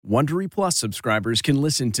Wondery Plus subscribers can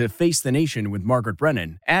listen to Face the Nation with Margaret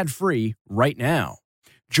Brennan ad-free right now.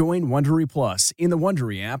 Join Wondery Plus in the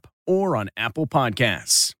Wondery app or on Apple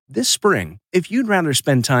Podcasts. This spring, if you'd rather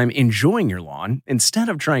spend time enjoying your lawn instead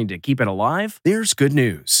of trying to keep it alive, there's good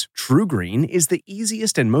news. True Green is the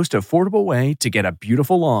easiest and most affordable way to get a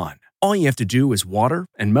beautiful lawn. All you have to do is water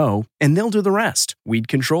and mow, and they'll do the rest. Weed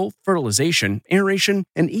control, fertilization, aeration,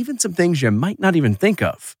 and even some things you might not even think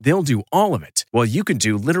of. They'll do all of it, while you can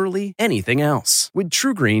do literally anything else. With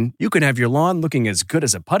True Green, you can have your lawn looking as good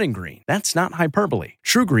as a putting green. That's not hyperbole.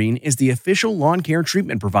 True Green is the official lawn care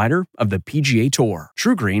treatment provider of the PGA Tour.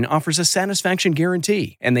 True Green offers a satisfaction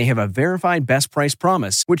guarantee, and they have a verified best price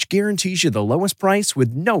promise, which guarantees you the lowest price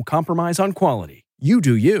with no compromise on quality. You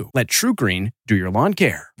do you. Let True Green do your lawn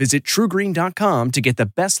care. Visit truegreen.com to get the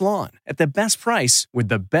best lawn at the best price with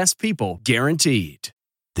the best people guaranteed.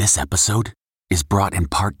 This episode is brought in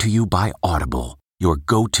part to you by Audible, your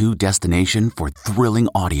go-to destination for thrilling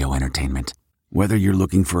audio entertainment. Whether you're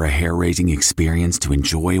looking for a hair-raising experience to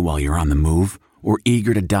enjoy while you're on the move or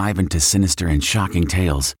eager to dive into sinister and shocking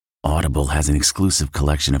tales, Audible has an exclusive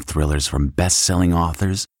collection of thrillers from best-selling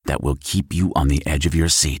authors that will keep you on the edge of your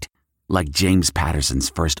seat. Like James Patterson's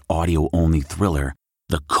first audio-only thriller,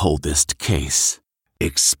 The Coldest Case.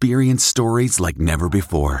 Experience stories like never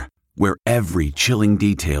before, where every chilling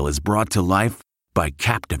detail is brought to life by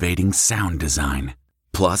captivating sound design.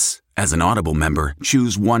 Plus, as an Audible member,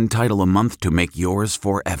 choose one title a month to make yours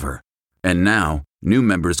forever. And now, new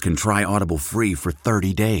members can try Audible free for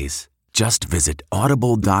 30 days. Just visit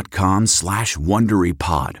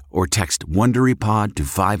audible.com/WonderyPod or text WonderyPod to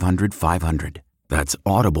 500-500. That's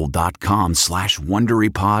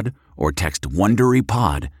audible.com/WonderyPod or text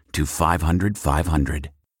WonderyPod to 500-500.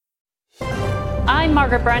 I'm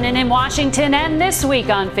Margaret Brennan in Washington, and this week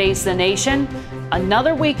on Face the Nation,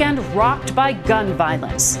 another weekend rocked by gun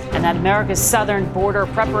violence. And at America's southern border,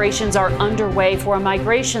 preparations are underway for a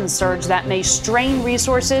migration surge that may strain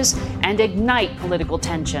resources and ignite political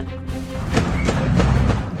tension.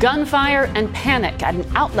 Gunfire and panic at an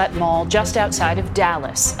outlet mall just outside of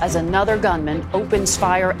Dallas as another gunman opens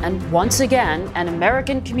fire, and once again, an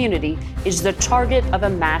American community is the target of a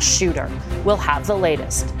mass shooter. We'll have the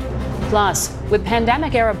latest. Plus, with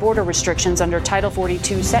pandemic-era border restrictions under Title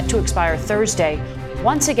 42 set to expire Thursday,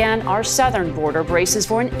 once again, our southern border braces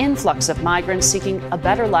for an influx of migrants seeking a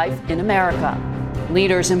better life in America.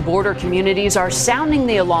 Leaders in border communities are sounding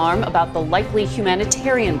the alarm about the likely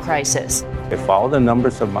humanitarian crisis. If all the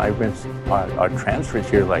numbers of migrants are transferred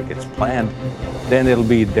here like it's planned, then it'll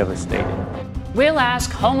be devastating. We'll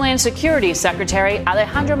ask Homeland Security Secretary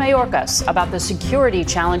Alejandro Mayorkas about the security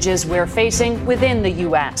challenges we're facing within the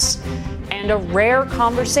U.S. And a rare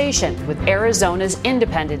conversation with Arizona's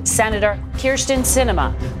independent Senator Kyrsten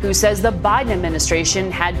Sinema, who says the Biden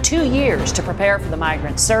administration had 2 years to prepare for the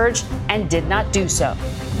migrant surge and did not do so.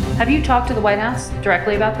 Have you talked to the White House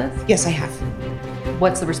directly about this? Yes, I have.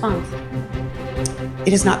 What's the response?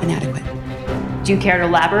 It has not been adequate. Do you care to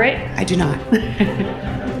elaborate? I do not.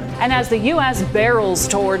 And as the U.S. barrels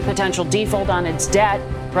toward potential default on its debt,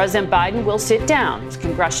 President Biden will sit down with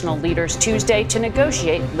congressional leaders Tuesday to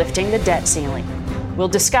negotiate lifting the debt ceiling. We'll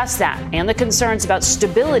discuss that and the concerns about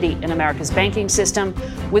stability in America's banking system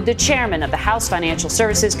with the chairman of the House Financial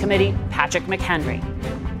Services Committee, Patrick McHenry.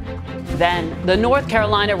 Then, the North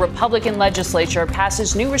Carolina Republican legislature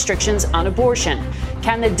passes new restrictions on abortion.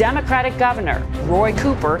 Can the Democratic governor, Roy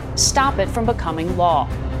Cooper, stop it from becoming law?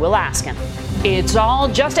 We'll ask him. It's all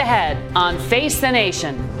just ahead on Face the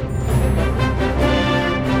Nation.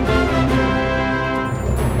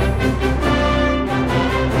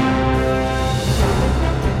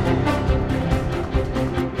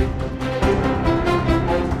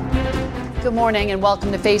 Good morning and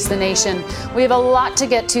welcome to Face the Nation. We have a lot to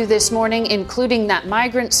get to this morning, including that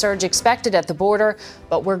migrant surge expected at the border.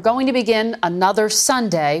 But we're going to begin another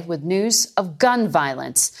Sunday with news of gun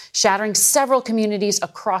violence, shattering several communities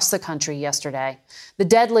across the country yesterday. The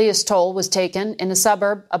deadliest toll was taken in a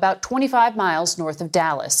suburb about 25 miles north of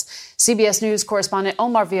Dallas. CBS News correspondent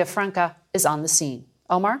Omar Villafranca is on the scene.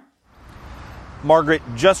 Omar? Margaret,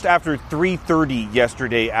 just after 3:30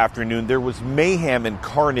 yesterday afternoon, there was mayhem and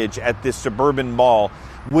carnage at this suburban mall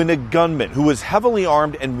when a gunman who was heavily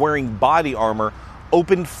armed and wearing body armor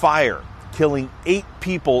opened fire, killing 8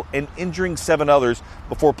 people and injuring 7 others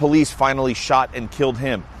before police finally shot and killed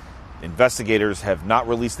him. Investigators have not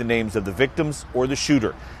released the names of the victims or the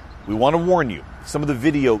shooter. We want to warn you, some of the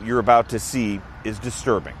video you're about to see is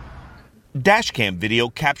disturbing. Dashcam video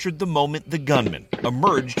captured the moment the gunman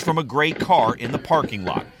emerged from a gray car in the parking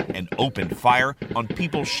lot and opened fire on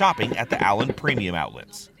people shopping at the Allen Premium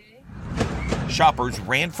Outlets. Shoppers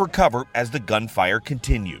ran for cover as the gunfire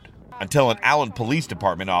continued, until an Allen Police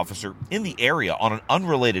Department officer in the area on an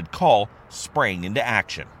unrelated call sprang into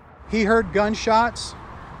action. He heard gunshots,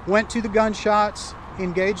 went to the gunshots,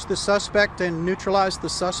 engaged the suspect and neutralized the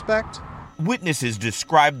suspect. Witnesses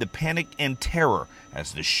described the panic and terror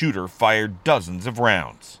as the shooter fired dozens of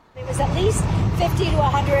rounds. It was at least 50 to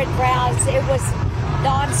 100 rounds. It was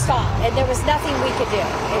nonstop, and there was nothing we could do.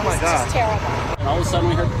 It was just terrible. And all of a sudden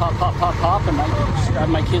we heard pop, pop, pop, pop, and I just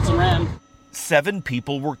grabbed my kids and ran. 7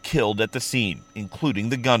 people were killed at the scene, including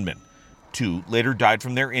the gunman. 2 later died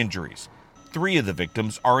from their injuries. 3 of the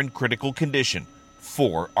victims are in critical condition.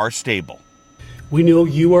 4 are stable. We know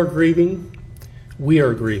you are grieving. We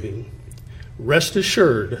are grieving. Rest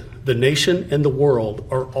assured, the nation and the world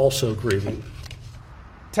are also grieving.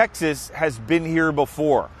 Texas has been here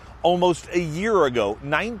before. Almost a year ago,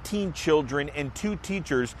 19 children and 2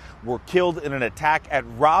 teachers were killed in an attack at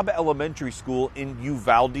Robb Elementary School in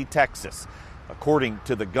Uvalde, Texas. According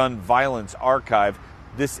to the Gun Violence Archive,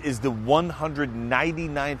 this is the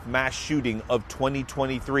 199th mass shooting of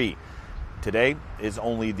 2023. Today is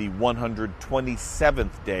only the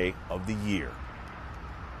 127th day of the year.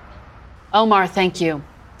 Omar, thank you.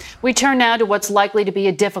 We turn now to what's likely to be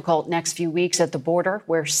a difficult next few weeks at the border,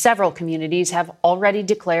 where several communities have already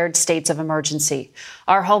declared states of emergency.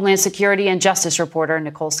 Our Homeland Security and Justice reporter,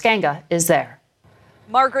 Nicole Skanga, is there.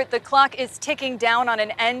 Margaret, the clock is ticking down on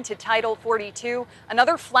an end to Title 42,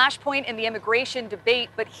 another flashpoint in the immigration debate.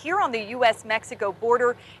 But here on the U.S.-Mexico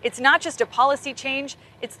border, it's not just a policy change,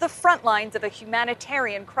 it's the front lines of a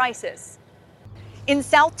humanitarian crisis. In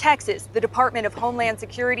South Texas, the Department of Homeland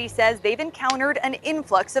Security says they've encountered an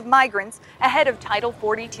influx of migrants ahead of Title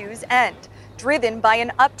 42's end, driven by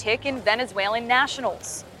an uptick in Venezuelan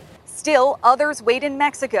nationals. Still, others wait in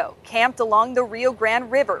Mexico, camped along the Rio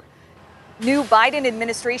Grande River. New Biden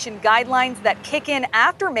administration guidelines that kick in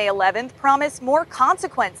after May 11th promise more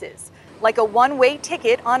consequences, like a one-way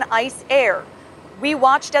ticket on ICE Air. We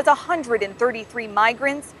watched as 133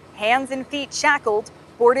 migrants, hands and feet shackled,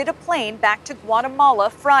 boarded a plane back to Guatemala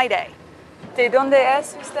Friday. ¿De dónde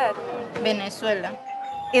es usted? Venezuela.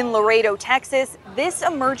 In Laredo, Texas, this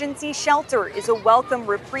emergency shelter is a welcome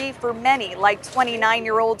reprieve for many, like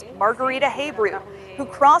 29-year-old Margarita Hebrew, who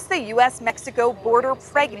crossed the U.S.-Mexico border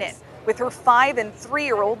pregnant with her 5- and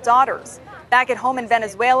 3-year-old daughters. Back at home in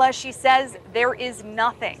Venezuela, she says there is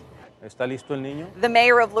nothing. ¿Está listo el niño? The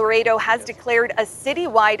mayor of Laredo has declared a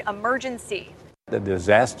citywide emergency. The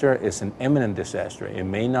disaster is an imminent disaster. It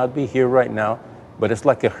may not be here right now, but it's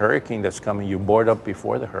like a hurricane that's coming. You board up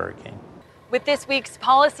before the hurricane. With this week's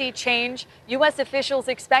policy change, U.S. officials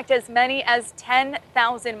expect as many as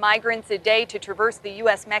 10,000 migrants a day to traverse the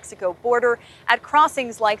U.S.-Mexico border at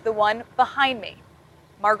crossings like the one behind me.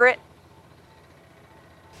 Margaret?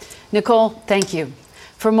 Nicole, thank you.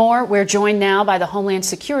 For more, we're joined now by the Homeland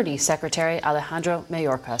Security Secretary, Alejandro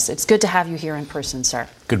Mayorkas. It's good to have you here in person, sir.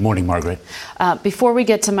 Good morning, Margaret. Before we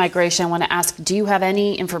get to migration, I want to ask, do you have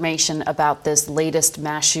any information about this latest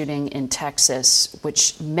mass shooting in Texas,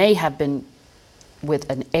 which may have been with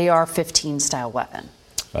an AR-15 style weapon?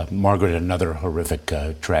 Margaret, another horrific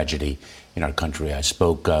tragedy in our country. I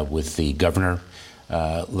spoke with the governor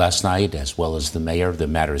last night, as well as the mayor. The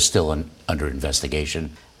matter is still under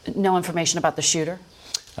investigation. No information about the shooter?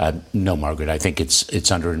 No, Margaret. I think it's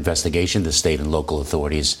under investigation. The state and local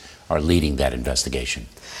authorities are leading that investigation.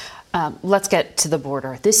 Let's get to the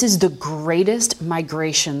border. This is the greatest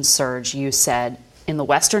migration surge, you said, in the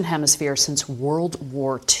Western Hemisphere since World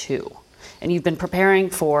War II. And you've been preparing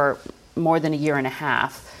for more than a year and a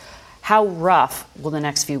half. How rough will the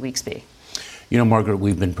next few weeks be? You know, Margaret,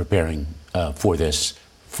 we've been preparing for this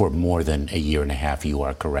for more than a year and a half. You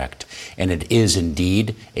are correct. And it is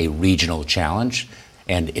indeed a regional challenge,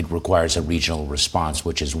 and it requires a regional response,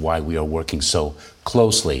 which is why we are working so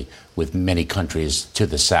closely with many countries to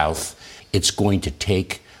the south. It's going to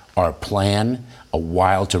take our plan a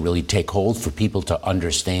while to really take hold, for people to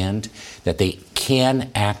understand that they can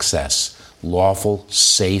access lawful,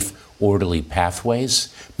 safe, orderly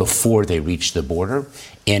pathways before they reach the border.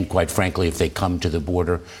 And quite frankly, if they come to the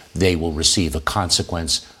border, they will receive a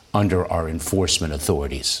consequence under our enforcement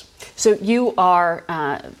authorities. So you are,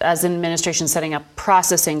 as an administration, setting up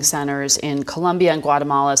processing centers in Colombia and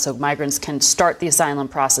Guatemala so migrants can start the asylum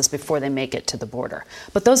process before they make it to the border.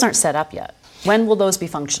 But those aren't set up yet. When will those be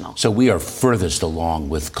functional? So we are furthest along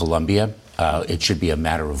with Colombia. It should be a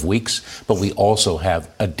matter of weeks, but we also have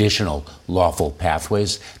additional lawful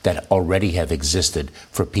pathways that already have existed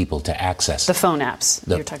for people to access. The phone apps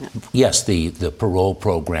you're talking about. Yes, the parole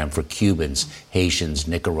program for Cubans, Haitians,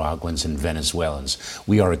 Nicaraguans, and Venezuelans.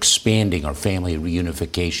 We are expanding our family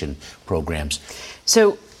reunification programs.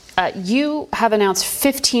 So you have announced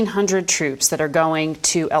 1,500 troops that are going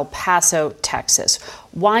to El Paso, Texas.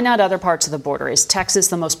 Why not other parts of the border? Is Texas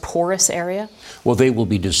the most porous area? Well, they will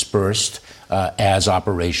be dispersed as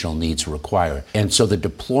operational needs require. And so the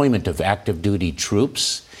deployment of active duty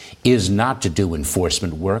troops is not to do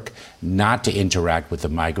enforcement work, not to interact with the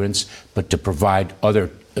migrants, but to provide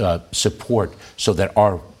other support so that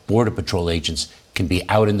our Border Patrol agents can be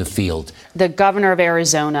out in the field. The governor of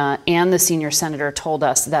Arizona and the senior senator told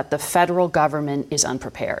us that the federal government is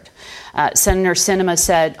unprepared. Senator Sinema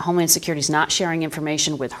said Homeland Security is not sharing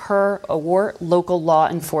information with her or local law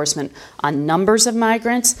enforcement on numbers of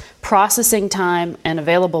migrants, processing time, and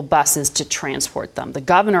available buses to transport them. The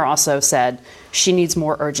governor also said she needs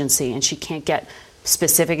more urgency and she can't get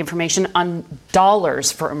specific information on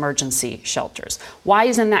dollars for emergency shelters. Why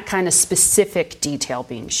isn't that kind of specific detail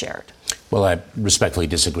being shared? Well, I respectfully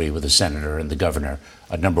disagree with the senator and the governor.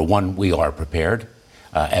 Number one, we are prepared.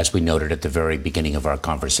 As we noted at the very beginning of our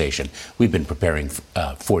conversation, we've been preparing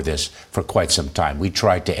for this for quite some time. We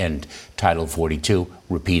tried to end Title 42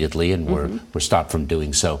 repeatedly, and we're stopped from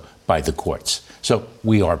doing so by the courts. So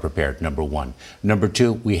we are prepared, number one. Number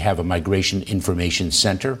two, we have a migration information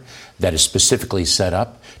center that is specifically set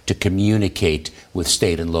up to communicate with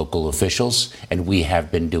state and local officials, and we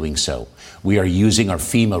have been doing so. We are using our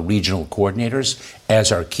FEMA regional coordinators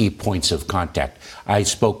as our key points of contact. I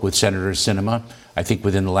spoke with Senator Sinema, I think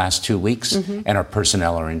within the last 2 weeks, and our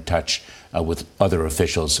personnel are in touch with other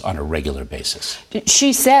officials on a regular basis.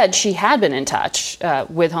 She said she had been in touch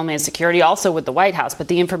with Homeland Security, also with the White House, but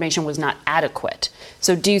the information was not adequate.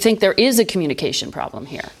 So do you think there is a communication problem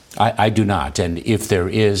here? I do not. And if there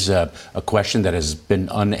is a question that has been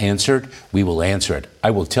unanswered, we will answer it. I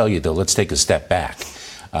will tell you, though, let's take a step back.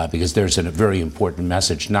 Because there's a very important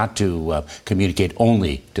message not to communicate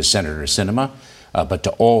only to Senator Sinema, but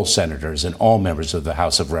to all senators and all members of the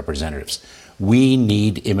House of Representatives. We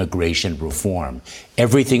need immigration reform.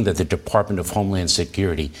 Everything that the Department of Homeland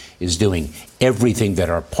Security is doing, everything that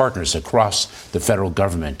our partners across the federal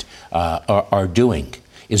government are doing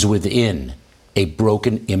is within a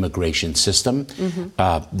broken immigration system.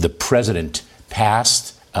 The president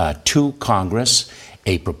passed to Congress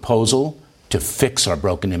a proposal to fix our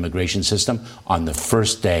broken immigration system on the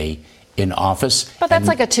first day in office. But that's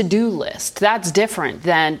like a to-do list. That's different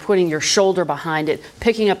than putting your shoulder behind it,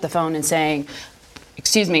 picking up the phone and saying,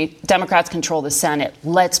 excuse me, Democrats control the Senate.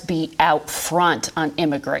 Let's be out front on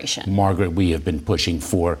immigration. Margaret, we have been pushing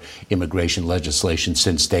for immigration legislation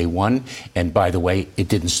since day one. And by the way, it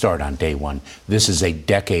didn't start on day one. This is a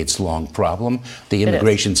decades-long problem. The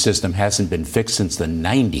immigration system hasn't been fixed since the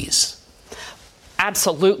 90s.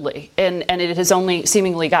 Absolutely. And it has only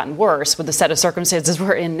seemingly gotten worse with the set of circumstances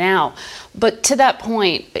we're in now. But to that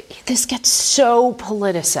point, this gets so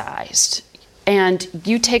politicized. And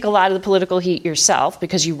you take a lot of the political heat yourself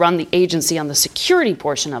because you run the agency on the security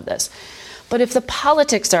portion of this. But if the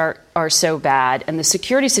politics are so bad and the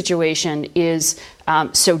security situation is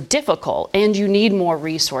so difficult and you need more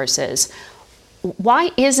resources, why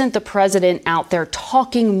isn't the president out there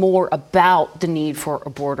talking more about the need for a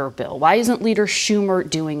border bill? Why isn't Leader Schumer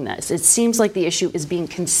doing this? It seems like the issue is being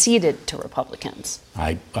conceded to Republicans.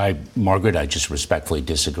 Margaret, I just respectfully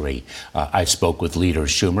disagree. I spoke with Leader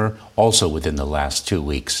Schumer also within the last 2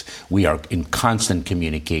 weeks. We are in constant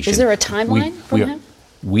communication. Is there a timeline from him?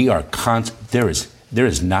 We are There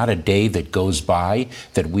is not a day that goes by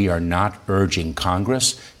that we are not urging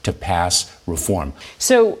Congress to pass reform.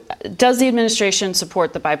 So does the administration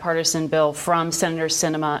support the bipartisan bill from Senators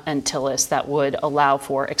Sinema and Tillis that would allow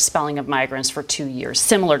for expelling of migrants for 2 years,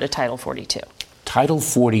 similar to Title 42? Title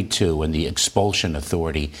 42 and the expulsion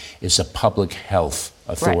authority is a public health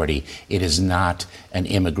authority. Right. It is not an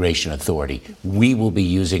immigration authority. We will be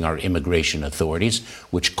using our immigration authorities,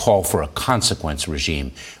 which call for a consequence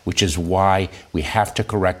regime, which is why we have to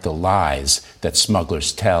correct the lies that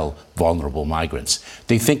smugglers tell vulnerable migrants.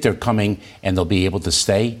 They think they're coming and they'll be able to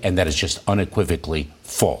stay, and that is just unequivocally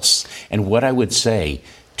false. And what I would say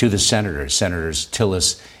to the Senators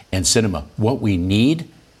Tillis and Sinema, what we need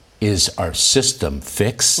is our system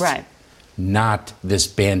fixed, right, not this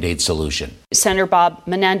Band-Aid solution. Senator Bob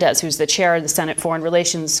Menendez, who's the chair of the Senate Foreign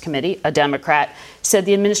Relations Committee, a Democrat, said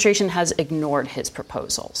the administration has ignored his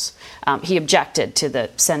proposals. He objected to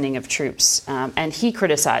the sending of troops, and he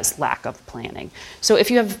criticized lack of planning. So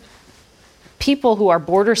if you have people who are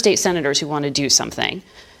border state senators who want to do something.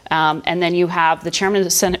 And then you have the chairman of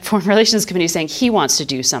the Senate Foreign Relations Committee saying he wants to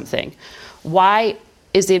do something. Why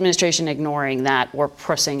is the administration ignoring that or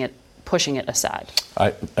pushing it aside?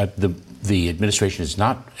 The administration is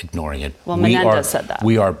not ignoring it. Well, Menendez said that.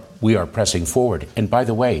 We are pressing forward. And by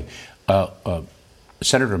the way,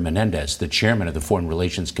 Senator Menendez, the chairman of the Foreign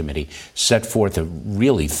Relations Committee, set forth a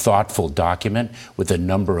really thoughtful document with a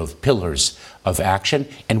number of pillars of action,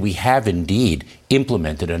 and we have indeed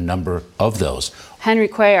implemented a number of those. Henry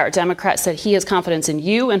Cuellar, a Democrat, said he has confidence in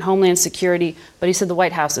you and Homeland Security, but he said the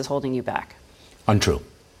White House is holding you back. Untrue.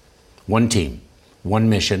 One team, one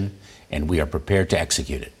mission, and we are prepared to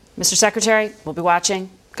execute it. Mr. Secretary, we'll be watching.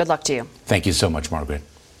 Good luck to you. Thank you so much, Margaret.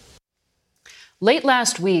 Late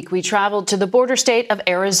last week, we traveled to the border state of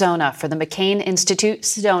Arizona for the McCain Institute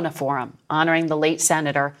Sedona Forum, honoring the late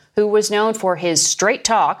senator who was known for his straight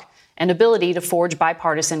talk and ability to forge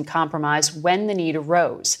bipartisan compromise when the need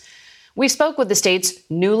arose. We spoke with the state's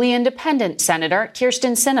newly independent Senator,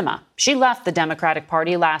 Kyrsten Sinema. She left the Democratic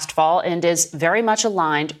Party last fall and is very much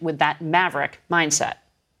aligned with that maverick mindset.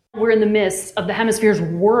 We're in the midst of the hemisphere's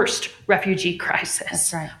worst refugee crisis.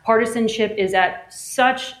 That's right. Partisanship is at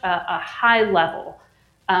such a high level.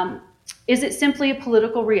 Is it simply a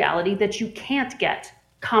political reality that you can't get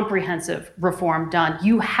comprehensive reform done?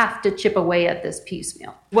 You have to chip away at this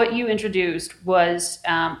piecemeal. What you introduced was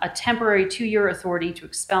a temporary 2-year authority to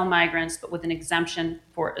expel migrants, but with an exemption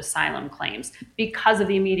for asylum claims because of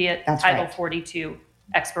the immediate Title 42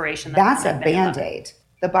 expiration. That's a Band-Aid.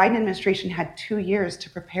 The Biden administration had 2 years to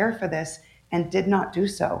prepare for this and did not do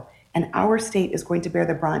so. And our state is going to bear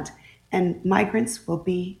the brunt. And migrants will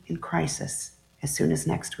be in crisis as soon as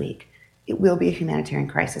next week. It will be a humanitarian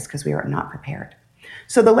crisis because we are not prepared.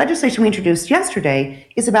 So the legislation we introduced yesterday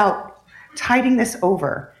is about tiding this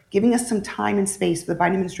over, giving us some time and space for the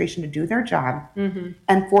Biden administration to do their job,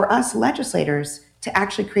 and for us legislators to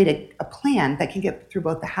actually create a plan that can get through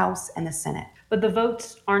both the House and the Senate. But the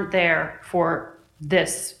votes aren't there for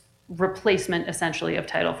this replacement, essentially, of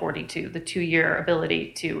Title 42, the 2-year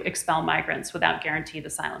ability to expel migrants without guaranteed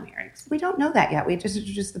asylum hearings. We don't know that yet. We just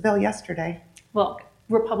introduced the bill yesterday. Well,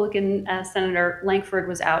 Republican Senator Lankford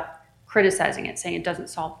was out criticizing it, saying it doesn't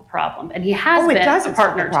solve the problem. And he has been a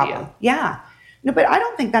partner to you. Yeah. No, but I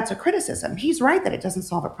don't think that's a criticism. He's right that it doesn't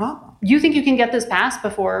solve a problem. You think you can get this passed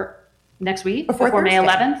before next week? Before May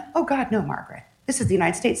 11th? Oh, God, no, Margaret. This is the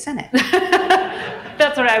United States Senate.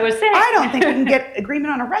 That's what I was saying. I don't think we can get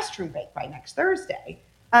agreement on a restroom break by next Thursday.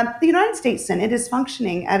 The United States Senate is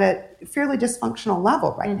functioning at a fairly dysfunctional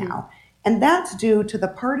level right now. And that's due to the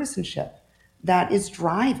partisanship that is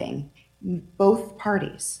driving both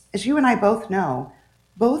parties. As you and I both know,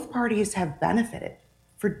 both parties have benefited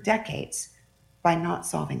for decades by not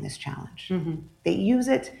solving this challenge. They use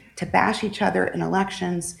it to bash each other in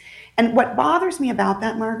elections. And what bothers me about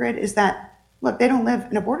that, Margaret, is that, look, they don't live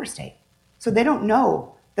in a border state. So they don't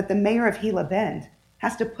know that the mayor of Gila Bend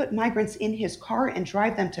has to put migrants in his car and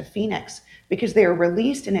drive them to Phoenix because they are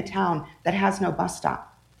released in a town that has no bus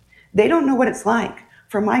stop. They don't know what it's like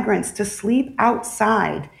for migrants to sleep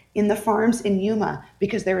outside in the farms in Yuma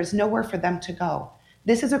because there is nowhere for them to go.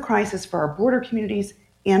 This is a crisis for our border communities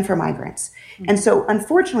and for migrants. And so,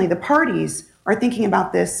 unfortunately, the parties are thinking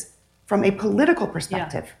about this from a political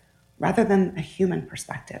perspective rather than a human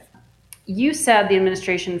perspective. You said the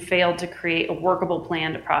administration failed to create a workable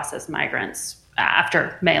plan to process migrants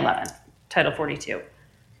after May 11th, Title 42.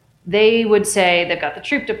 They would say they've got the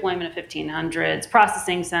troop deployment of 1,500s,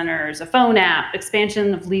 processing centers, a phone app,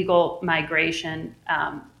 expansion of legal migration,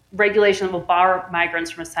 regulation that will bar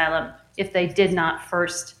migrants from asylum if they did not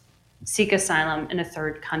first seek asylum in a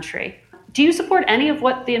third country. Do you support any of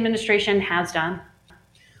what the administration has done?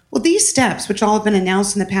 Well, these steps, which all have been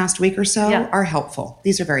announced in the past week or so, are helpful.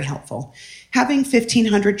 These are very helpful. Having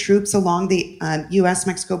 1,500 troops along the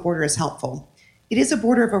U.S.-Mexico border is helpful. It is a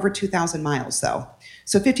border of over 2,000 miles, though.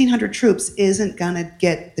 So 1,500 troops isn't going to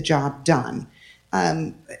get the job done.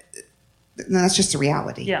 That's just the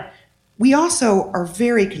reality. We also are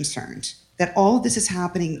very concerned that all of this is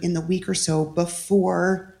happening in the week or so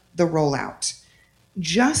before the rollout.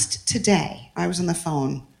 Just today, I was on the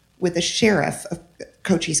phone with the sheriff of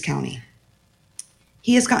Cochise County.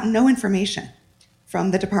 He has gotten no information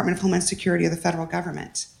from the Department of Homeland Security or the federal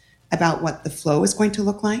government about what the flow is going to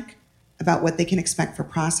look like, about what they can expect for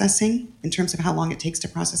processing in terms of how long it takes to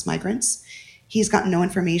process migrants. He's gotten no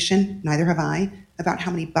information, neither have I, about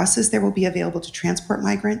how many buses there will be available to transport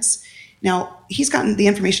migrants. Now, he's gotten the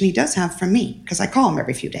information he does have from me, because I call him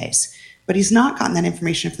every few days, but he's not gotten that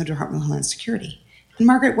information from the Department of Homeland Security. And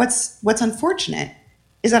Margaret, what's unfortunate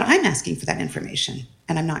is that I'm asking for that information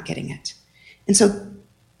and I'm not getting it. And so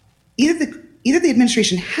either the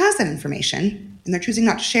administration has that information and they're choosing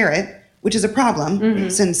not to share it, which is a problem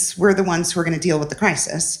since we're the ones who are going to deal with the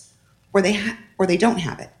crisis, or they don't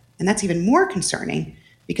have it. And that's even more concerning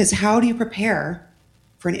because how do you prepare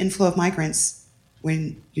for an inflow of migrants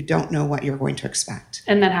when you don't know what you're going to expect?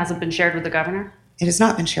 And that hasn't been shared with the governor? It has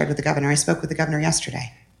not been shared with the governor. I spoke with the governor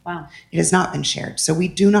yesterday. Wow. It has not been shared. So we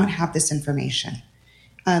do not have this information.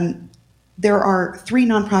 There are 3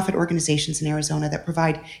 nonprofit organizations in Arizona that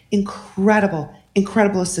provide incredible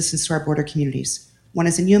assistance to our border communities. One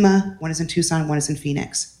is in Yuma, one is in Tucson, one is in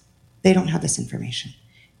Phoenix. They don't have this information.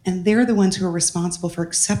 And they're the ones who are responsible for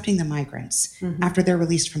accepting the migrants after they're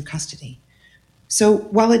released from custody. So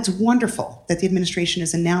while it's wonderful that the administration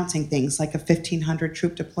is announcing things like a 1,500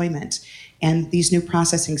 troop deployment and these new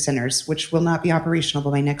processing centers, which will not be operational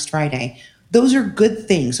by next Friday, those are good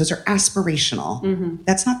things. Those are aspirational.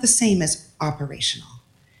 That's not the same as operational.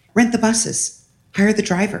 Rent the buses, hire the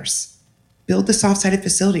drivers, build the soft-sided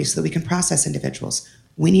facilities so that we can process individuals.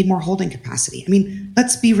 We need more holding capacity. I mean,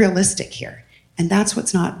 let's be realistic here. And that's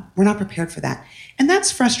we're not prepared for that. And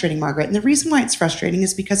that's frustrating, Margaret. And the reason why it's frustrating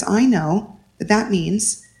is because I know that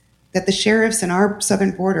means that the sheriffs in our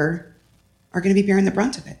southern border are going to be bearing the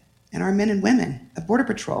brunt of it. And our men and women of Border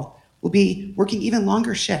Patrol will be working even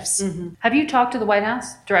longer shifts. Have you talked to the White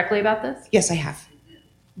House directly about this? Yes, I have.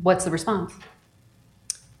 What's the response?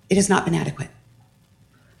 It has not been adequate.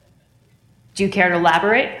 Do you care to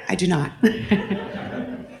elaborate? I do not.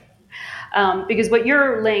 Because what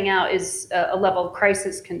you're laying out is a level of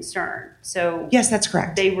crisis concern. So yes, that's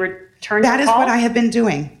correct. They return That your is calls? what I have been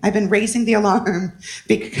doing. I've been raising the alarm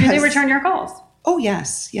because... Do they return your calls? Oh,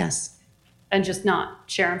 yes, yes. And just not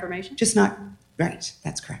share information? Just not, right,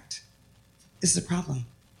 that's correct. This is a problem.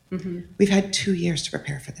 We've had 2 years to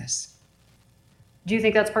prepare for this. Do you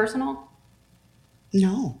think that's personal?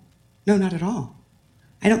 No, not at all.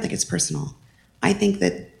 I don't think it's personal. I think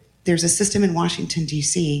that there's a system in Washington,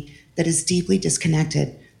 D.C. that is deeply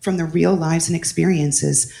disconnected from the real lives and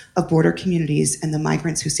experiences of border communities and the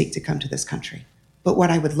migrants who seek to come to this country. But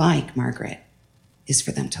what I would like, Margaret, is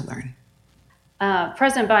for them to learn.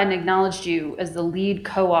 President Biden acknowledged you as the lead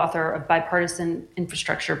co-author of bipartisan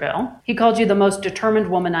infrastructure bill. He called you the most determined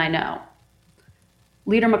woman I know.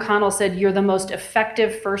 Leader McConnell said you're the most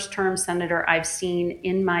effective first-term senator I've seen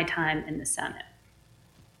in my time in the Senate.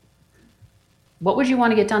 What would you want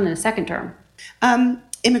to get done in a second term?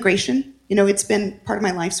 Immigration. It's been part of my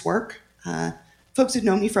life's work. Folks who've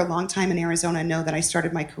known me for a long time in Arizona know that I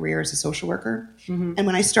started my career as a social worker. And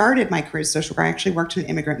when I started my career as a social worker, I actually worked in an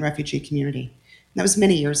immigrant and refugee community. And that was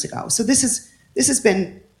many years ago. So it has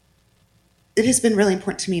been really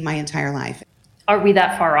important to me my entire life. Are we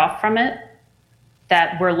that far off from it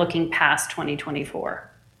that we're looking past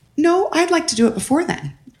 2024? No, I'd like to do it before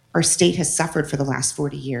then. Our state has suffered for the last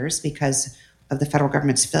 40 years because of the federal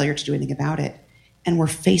government's failure to do anything about it. And we're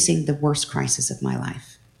facing the worst crisis of my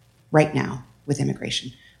life right now with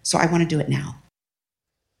immigration. So I want to do it now.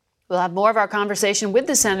 We'll have more of our conversation with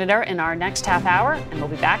the senator in our next half hour, and we'll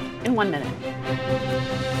be back in 1 minute.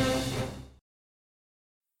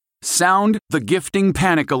 Sound the gifting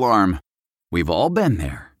panic alarm. We've all been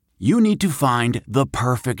there. You need to find the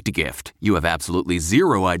perfect gift. You have absolutely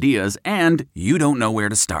zero ideas, and you don't know where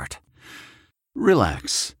to start.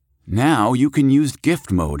 Relax. Now you can use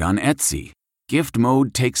gift mode on Etsy. Gift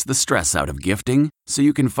mode takes the stress out of gifting, so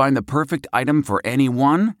you can find the perfect item for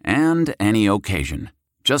anyone and any occasion.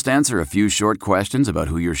 Just answer a few short questions about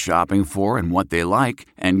who you're shopping for and what they like,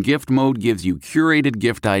 and gift mode gives you curated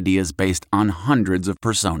gift ideas based on hundreds of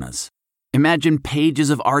personas. Imagine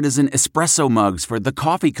pages of artisan espresso mugs for the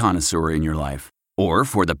coffee connoisseur in your life. Or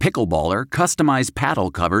for the pickleballer, customized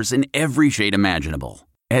paddle covers in every shade imaginable.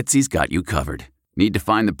 Etsy's got you covered. Need to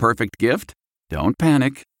find the perfect gift? Don't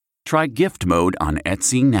panic. Try gift mode on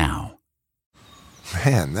Etsy now.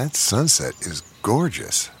 Man, that sunset is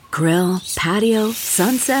gorgeous. Grill, patio,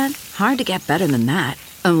 sunset. Hard to get better than that.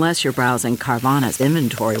 Unless you're browsing Carvana's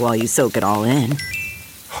inventory while you soak it all in.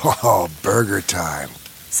 Oh, burger time.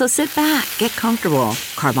 So sit back, get comfortable.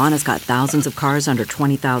 Carvana's got thousands of cars under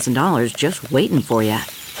 $20,000 just waiting for you.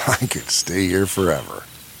 I could stay here forever.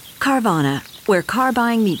 Carvana, where car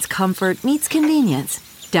buying meets comfort meets convenience.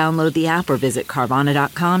 Download the app or visit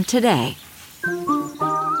Carvana.com today.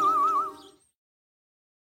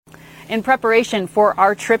 In preparation for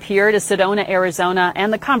our trip here to Sedona, Arizona,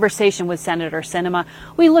 and the conversation with Senator Sinema,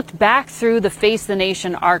 we looked back through the Face the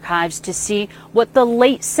Nation archives to see what the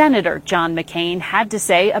late Senator John McCain had to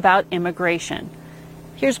say about immigration.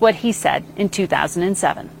 Here's what he said in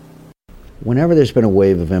 2007. Whenever there's been a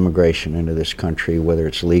wave of immigration into this country, whether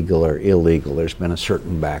it's legal or illegal, there's been a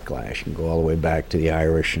certain backlash. You can go all the way back to the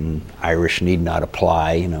Irish, and Irish need not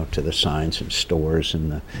apply, to the signs in stores in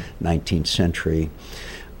the 19th century.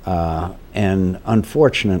 And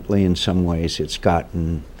unfortunately, in some ways, it's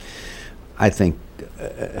gotten, I think,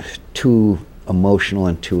 too emotional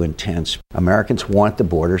and too intense. Americans want the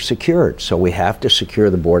border secured, so we have to secure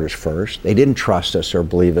the borders first. They didn't trust us or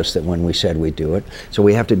believe us that when we said we'd do it, so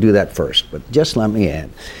we have to do that first. But just let me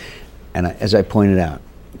add, and as I pointed out,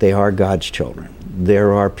 they are God's children.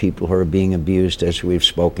 There are people who are being abused, as we've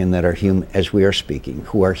spoken, that are as we are speaking,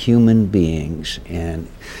 who are human beings, and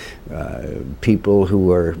people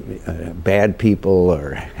who are bad people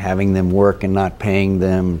are having them work and not paying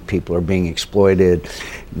them. People are being exploited.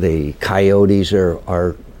 The coyotes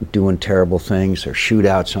are doing terrible things. There are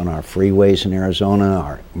shootouts on our freeways in Arizona.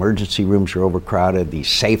 Our emergency rooms are overcrowded. These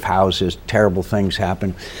safe houses, terrible things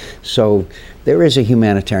happen. So there is a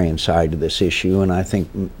humanitarian side to this issue, and I think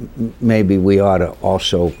maybe we ought to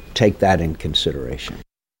also take that in consideration.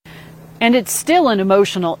 And it's still an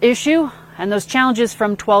emotional issue, and those challenges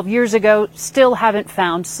from 12 years ago still haven't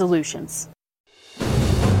found solutions.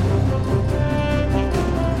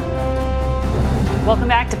 Welcome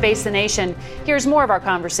back to Face the Nation. Here's more of our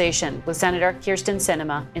conversation with Senator Kyrsten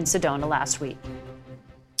Sinema in Sedona last week.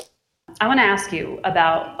 I want to ask you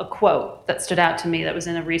about a quote that stood out to me that was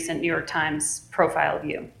in a recent New York Times profile of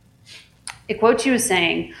you. It quotes you as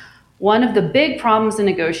saying, "One of the big problems in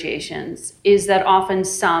negotiations is that often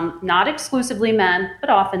some, not exclusively men,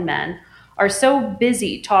 but often men, are so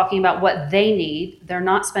busy talking about what they need, they're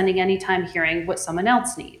not spending any time hearing what someone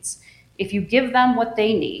else needs. If you give them what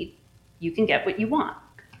they need, you can get what you want."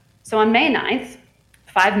 So on May 9th,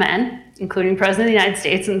 5 men, including President of the United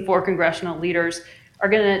States and 4 congressional leaders, are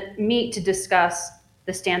going to meet to discuss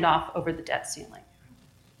the standoff over the debt ceiling.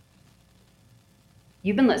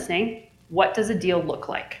 You've been listening. What does a deal look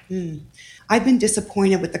like? I've been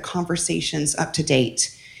disappointed with the conversations up to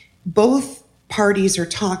date. Both parties are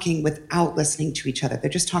talking without listening to each other. They're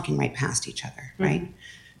just talking right past each other, right?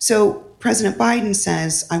 So President Biden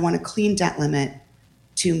says, I want a clean debt limit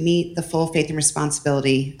to meet the full faith and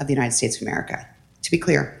responsibility of the United States of America. To be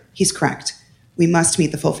clear, he's correct. We must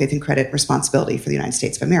meet the full faith and credit responsibility for the United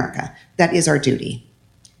States of America. That is our duty.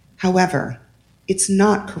 However, it's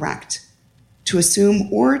not correct to assume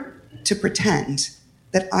or to pretend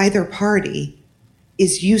that either party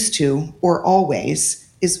is used to or always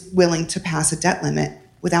is willing to pass a debt limit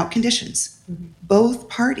without conditions. Both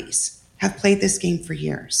parties have played this game for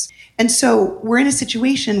years. And so we're in a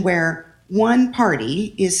situation where one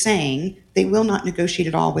party is saying they will not negotiate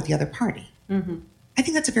at all with the other party. I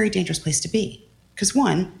think that's a very dangerous place to be. Because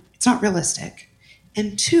 1, it's not realistic.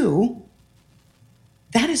 And 2,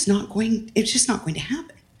 it's just not going to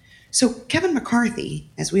happen. So Kevin McCarthy,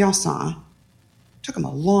 as we all saw, took him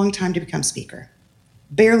a long time to become speaker.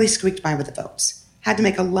 Barely squeaked by with the votes. Had to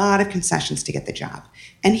make a lot of concessions to get the job.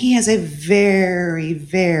 And he has a very,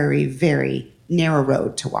 very, very narrow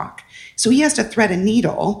road to walk. So he has to thread a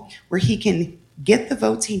needle where he can get the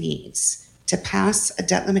votes he needs to pass a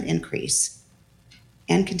debt limit increase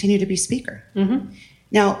and continue to be speaker.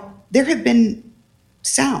 Now, there have been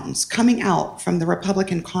sounds coming out from the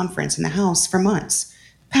Republican conference in the House for months.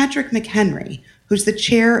 Patrick McHenry, who's the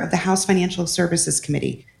chair of the House Financial Services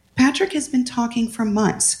Committee, Patrick has been talking for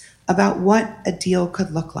months about what a deal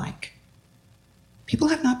could look like. People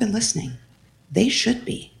have not been listening. They should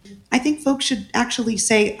be. I think folks should actually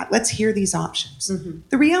say, let's hear these options.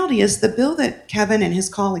 The reality is the bill that Kevin and his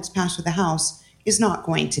colleagues passed through the House is not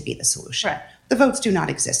going to be the solution. The votes do not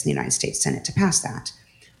exist in the United States Senate to pass that.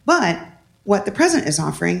 But what the president is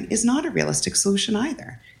offering is not a realistic solution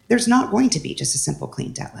either. There's not going to be just a simple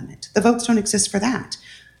clean debt limit. The votes don't exist for that.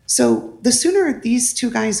 So the sooner these two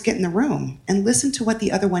guys get in the room and listen to what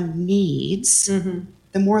the other one needs,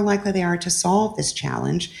 the more likely they are to solve this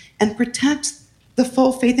challenge and protect the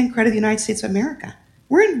full faith and credit of the United States of America.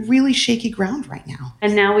 We're in really shaky ground right now.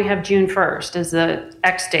 And now we have June 1st as the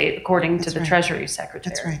X date, according to the Treasury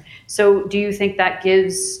Secretary. That's right. So do you think that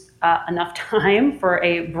gives enough time for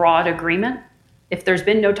a broad agreement? If there's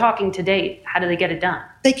been no talking to date, how do they get it done?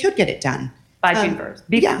 They could get it done. By June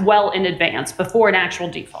 1st, well in advance, before an actual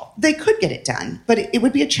default. They could get it done, but it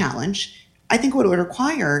would be a challenge. I think what it would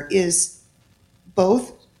require is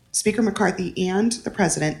both Speaker McCarthy and the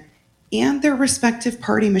president and their respective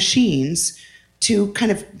party machines to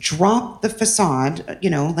kind of drop the facade,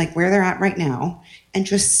 like where they're at right now, and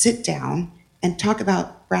just sit down and talk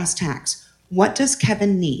about brass tacks. What does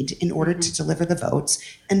Kevin need in order to deliver the votes?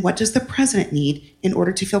 And what does the president need in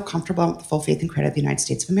order to feel comfortable with the full faith and credit of the United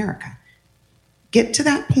States of America? Get to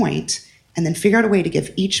that point and then figure out a way to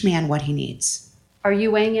give each man what he needs. Are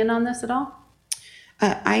you weighing in on this at all?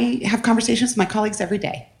 I have conversations with my colleagues every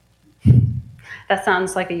day. That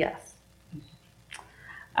sounds like a yes.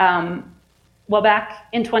 Well, back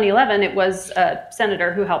in 2011, it was a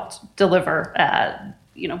senator who helped deliver,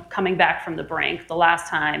 coming back from the brink. The last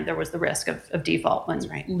time there was the risk of default when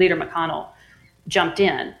Leader McConnell jumped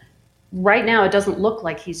in. Right now, it doesn't look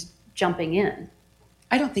like he's jumping in.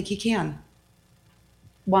 I don't think he can.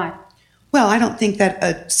 Why? Well, I don't think that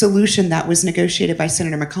a solution that was negotiated by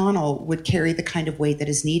Senator McConnell would carry the kind of weight that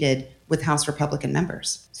is needed with House Republican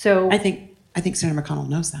members. So I think Senator McConnell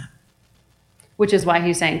knows that. Which is why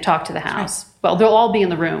he's saying talk to the House. Right. Well, they'll all be in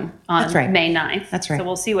the room on May 9th. That's right. So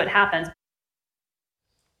we'll see what happens.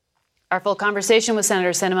 Our full conversation with Senator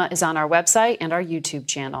Sinema is on our website and our YouTube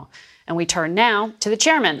channel. And we turn now to the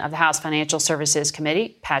chairman of the House Financial Services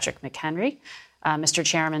Committee, Patrick McHenry. Mr.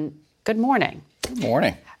 Chairman, good morning. Good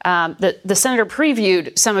morning. The senator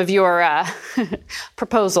previewed some of your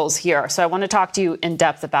proposals here, so I want to talk to you in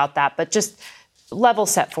depth about that. But just level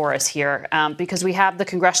set for us here, because we have the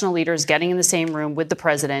congressional leaders getting in the same room with the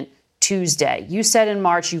president Tuesday. You said in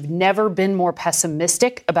March you've never been more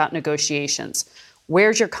pessimistic about negotiations.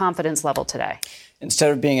 Where's your confidence level today?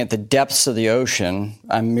 Instead of being at the depths of the ocean,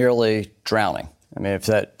 I'm merely drowning. I mean, if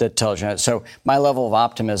that tells you. So my level of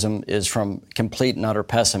optimism is from complete and utter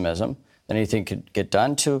pessimism that anything could get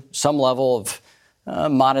done to some level of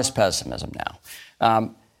modest pessimism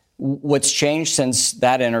now. What's changed since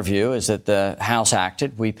that interview is that the House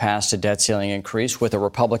acted. We passed a debt ceiling increase with a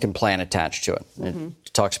Republican plan attached to it. Mm-hmm.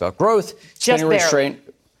 It talks about growth, spending restraint,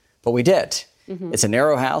 but we did. Mm-hmm. It's a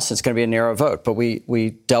narrow House. It's going to be a narrow vote. But we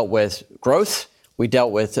dealt with growth. We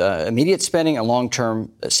dealt with immediate spending and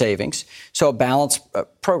long-term savings. So a balanced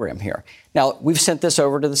program here. Now, we've sent this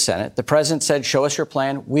over to the Senate. The president said, show us your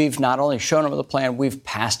plan. We've not only shown him the plan, we've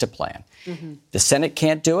passed a plan. Mm-hmm. The Senate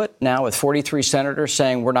can't do it now with 43 senators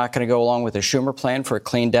saying we're not going to go along with the Schumer plan for a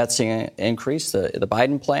clean debt ceiling increase, the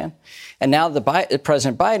Biden plan. And now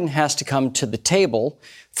President Biden has to come to the table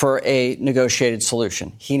for a negotiated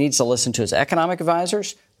solution. He needs to listen to his economic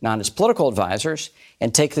advisors, not his political advisors,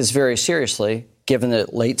 and take this very seriously, given the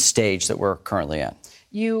late stage that we're currently in.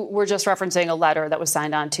 You were just referencing a letter that was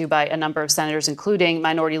signed on to by a number of senators, including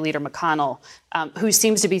Minority Leader McConnell, who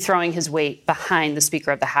seems to be throwing his weight behind the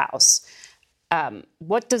Speaker of the House.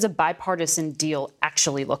 What does a bipartisan deal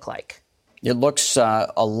actually look like? It looks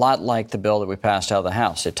a lot like the bill that we passed out of the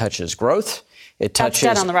House. It touches growth. It touches...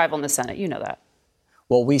 That's dead on the arrival in the Senate. You know that.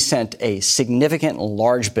 Well, we sent a significant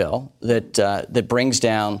large bill that brings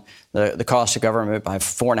down the cost of government by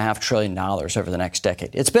 $4.5 trillion over the next decade.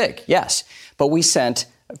 It's big, yes. But we sent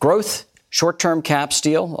growth, short-term cap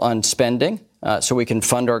deal on spending so we can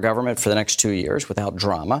fund our government for the next 2 years without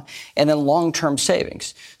drama, and then long-term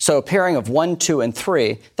savings. So a pairing of 1, 2, and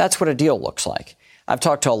 3, that's what a deal looks like. I've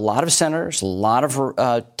talked to a lot of senators, a lot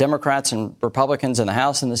of Democrats and Republicans in the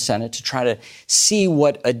House and the Senate to try to see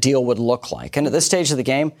what a deal would look like. And at this stage of the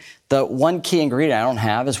game, the one key ingredient I don't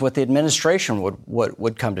have is what the administration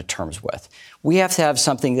would come to terms with. We have to have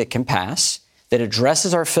something that can pass, that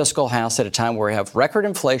addresses our fiscal house at a time where we have record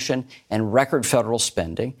inflation and record federal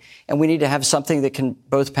spending. And we need to have something that can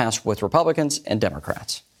both pass with Republicans and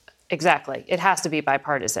Democrats. Exactly. It has to be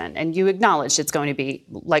bipartisan. And you acknowledged it's going to be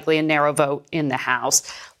likely a narrow vote in the House.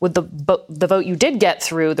 With the vote you did get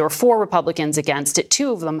through, there were 4 Republicans against it.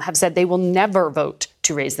 2 of them have said they will never vote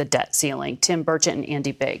to raise the debt ceiling, Tim Burchett and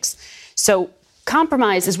Andy Biggs. So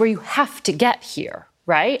compromise is where you have to get here,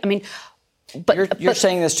 right? I mean, but you're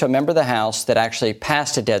saying this to a member of the House that actually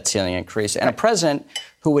passed a debt ceiling increase and a president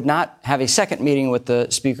who would not have a second meeting with the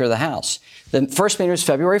Speaker of the House. The first meeting was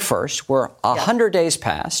February 1st. We're 100 days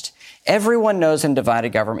past. Everyone knows in divided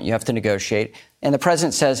government you have to negotiate, and the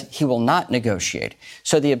president says he will not negotiate.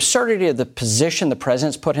 So the absurdity of the position the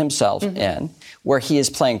president's put himself in, where he is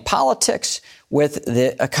playing politics with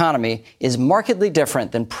the economy, is markedly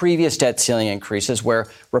different than previous debt ceiling increases where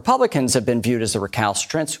Republicans have been viewed as the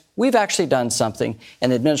recalcitrants. We've actually done something,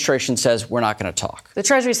 and the administration says we're not going to talk. The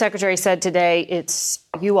Treasury Secretary said today it's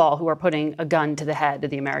you all who are putting a gun to the head of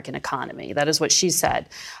the American economy. That is what she said.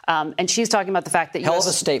 And she's talking about the fact that Hell of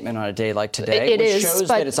a statement on a day like today, which shows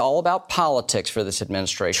that it's all about politics for this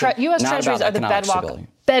administration. U.S. Treasuries are the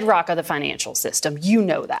bedrock of the financial system. You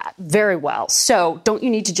know that very well. So don't you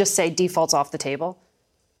need to just say default's off the table?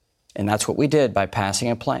 And that's what we did by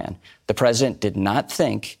passing a plan. The president did not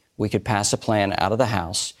think we could pass a plan out of the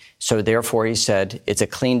House. So therefore, he said it's a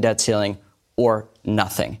clean debt ceiling or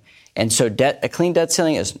nothing. And so a clean debt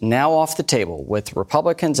ceiling is now off the table, with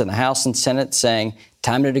Republicans in the House and Senate saying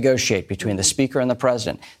time to negotiate between the Speaker and the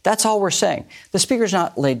President. That's all we're saying. The Speaker's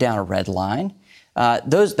not laid down a red line.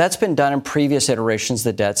 That's been done in previous iterations of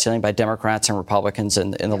the debt ceiling by Democrats and Republicans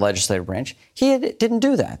in the legislative branch. He didn't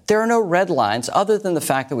do that. There are no red lines other than the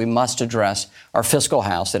fact that we must address our fiscal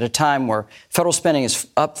house at a time where federal spending is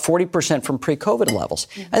up 40% from pre-COVID levels.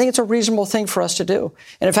 I think it's a reasonable thing for us to do.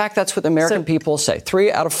 And in fact, that's what the American people say.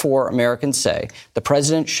 3 out of 4 Americans say the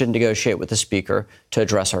president should negotiate with the Speaker to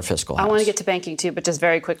address our fiscal house. I want to get to banking, too, but just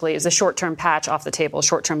very quickly, is the short-term patch off the table,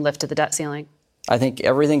 short-term lift to the debt ceiling? I think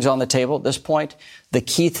everything's on the table at this point. The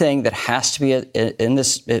key thing that has to be in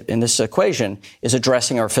this equation is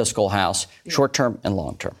addressing our fiscal house, short-term and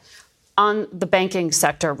long-term. On the banking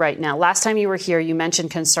sector right now, last time you were here, you mentioned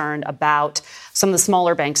concern about some of the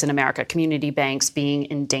smaller banks in America, community banks, being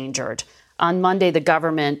endangered. On Monday, the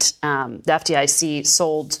government, the FDIC,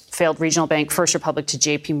 sold failed regional bank First Republic to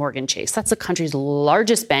J.P. Morgan Chase. That's the country's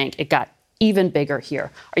largest bank. It got even bigger here.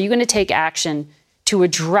 Are you going to take action to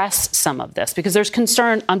address some of this? Because there's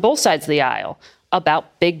concern on both sides of the aisle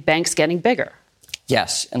about big banks getting bigger.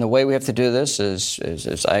 Yes. And the way we have to do this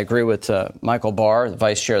is I agree with Michael Barr, the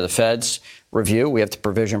vice chair of the Fed's review. We have to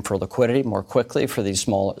provision for liquidity more quickly for these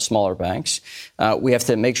smaller banks. We have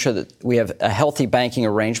to make sure that we have a healthy banking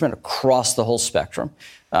arrangement across the whole spectrum.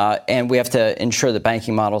 And we have to ensure that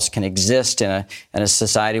banking models can exist in a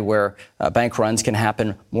society where bank runs can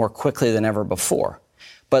happen more quickly than ever before.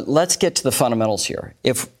 But let's get to the fundamentals here.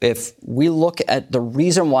 If we look at the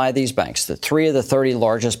reason why these banks, the 3 of the 30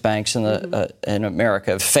 largest banks in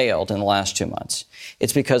America, have failed in the last 2 months,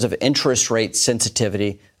 it's because of interest rate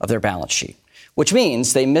sensitivity of their balance sheet, which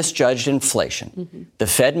means they misjudged inflation. The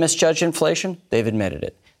Fed misjudged inflation. They've admitted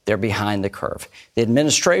it. They're behind the curve. The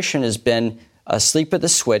administration has been asleep at the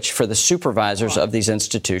switch for the supervisors of these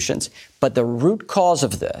institutions. But the root cause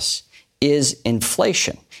of this is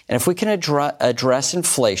inflation. And if we can address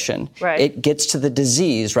inflation, it gets to the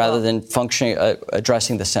disease rather than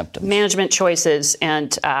addressing the symptoms. Management choices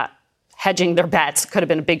and hedging their bets could have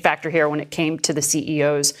been a big factor here when it came to the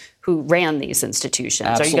CEOs who ran these institutions.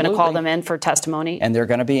 Absolutely. Are you going to call them in for testimony? And they're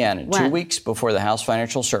going to be in when? 2 weeks before the House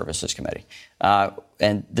Financial Services Committee.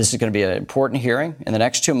 And this is going to be an important hearing. In the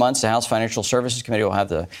next 2 months, the House Financial Services Committee will have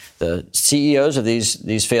the CEOs of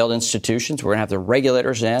these failed institutions. We're going to have the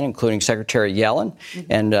regulators in, including Secretary Yellen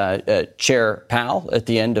and Chair Powell. At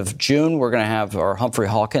the end of June, we're going to have our Humphrey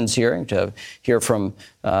Hawkins hearing to hear from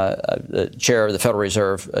the Chair of the Federal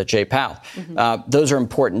Reserve, Jay Powell. Those are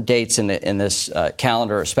important dates in this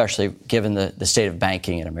calendar, especially given the state of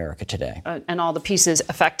banking in America today. And all the pieces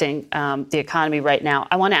affecting the economy right now.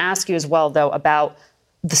 I want to ask you as well, though, about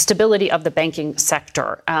the stability of the banking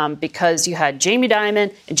sector, because you had Jamie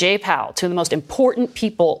Dimon and Jay Powell, 2 of the most important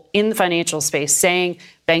people in the financial space, saying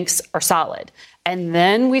banks are solid. And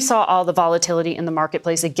then we saw all the volatility in the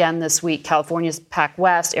marketplace again this week. California's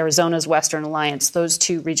PacWest, Arizona's Western Alliance, those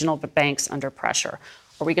 2 regional banks under pressure.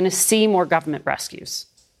 Are we going to see more government rescues?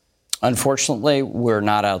 Unfortunately, we're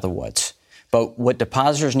not out of the woods. But what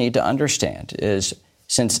depositors need to understand is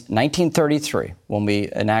since 1933, when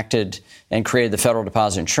we enacted and created the Federal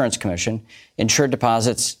Deposit Insurance Commission, insured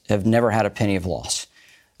deposits have never had a penny of loss.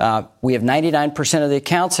 We have 99% of the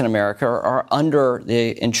accounts in America are under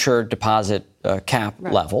the insured deposit cap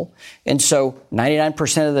level. And so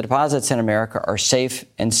 99% of the deposits in America are safe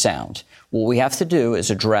and sound. What we have to do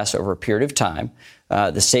is address over a period of time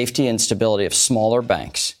the safety and stability of smaller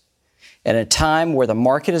banks. At a time where the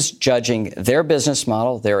market is judging their business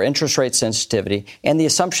model, their interest rate sensitivity, and the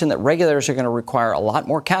assumption that regulators are going to require a lot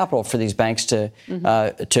more capital for these banks to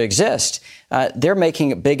exist, they're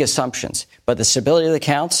making big assumptions. But the stability of the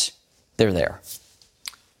accounts, they're there.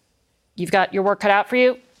 You've got your work cut out for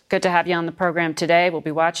you. Good to have you on the program today. We'll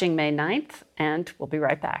be watching May 9th, and we'll be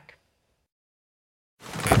right back.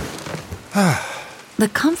 The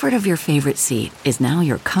comfort of your favorite seat is now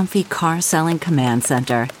your comfy car selling command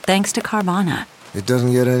center, thanks to Carvana. It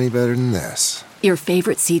doesn't get any better than this. Your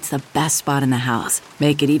favorite seat's the best spot in the house.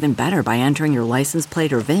 Make it even better by entering your license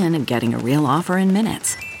plate or VIN and getting a real offer in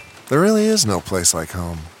minutes. There really is no place like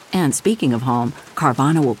home. And speaking of home,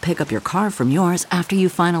 Carvana will pick up your car from yours after you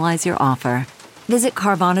finalize your offer. Visit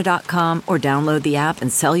Carvana.com or download the app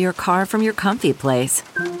and sell your car from your comfy place.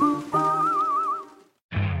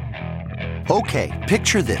 Okay,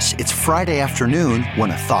 picture this. It's Friday afternoon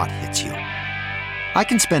when a thought hits you. I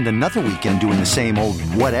can spend another weekend doing the same old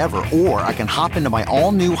whatever, or I can hop into my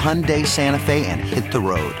all-new Hyundai Santa Fe and hit the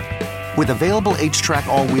road. With available H-Track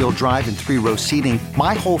all-wheel drive and 3-row seating,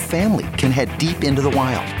 my whole family can head deep into the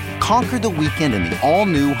wild. Conquer the weekend in the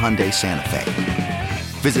all-new Hyundai Santa Fe.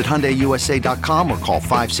 Visit HyundaiUSA.com or call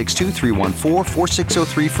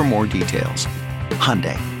 562-314-4603 for more details.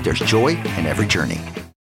 Hyundai, there's joy in every journey.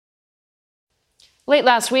 Late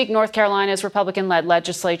last week, North Carolina's Republican-led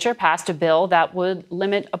legislature passed a bill that would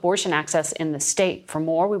limit abortion access in the state. For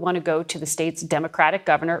more, we want to go to the state's Democratic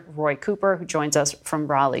Governor, Roy Cooper, who joins us from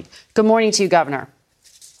Raleigh. Good morning to you, Governor.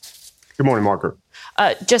 Good morning, Margaret.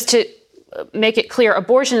 Just to make it clear,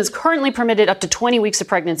 abortion is currently permitted up to 20 weeks of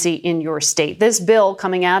pregnancy in your state. This bill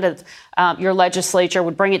coming out of your legislature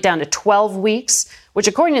would bring it down to 12 weeks, which,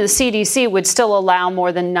 according to the CDC, would still allow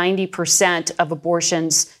more than 90% of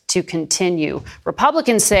abortions to continue.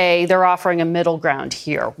 Republicans say they're offering a middle ground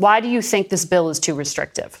here. Why do you think this bill is too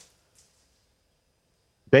restrictive?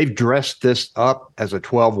 They've dressed this up as a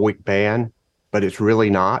 12-week ban, but it's really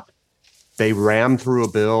not. They rammed through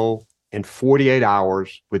a bill in 48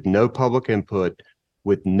 hours with no public input,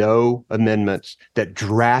 with no amendments, that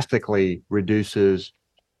drastically reduces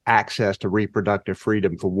access to reproductive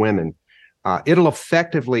freedom for women. It'll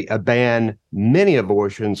effectively ban many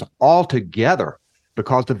abortions altogether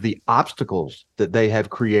because of the obstacles that they have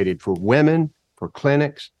created for women, for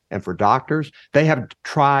clinics, and for doctors. They have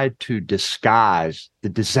tried to disguise the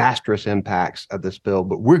disastrous impacts of this bill,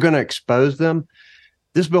 but we're going to expose them.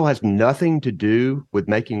 This bill has nothing to do with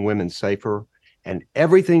making women safer and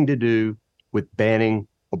everything to do with banning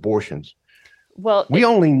abortions. Well, we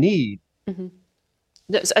only need... Mm-hmm.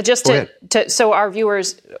 Just so our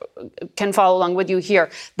viewers can follow along with you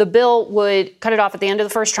here, the bill would cut it off at the end of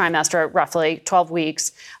the first trimester, roughly 12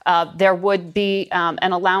 weeks. There would be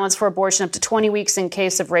an allowance for abortion up to 20 weeks in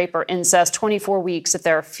case of rape or incest, 24 weeks if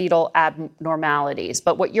there are fetal abnormalities.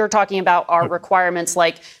 But what you're talking about are requirements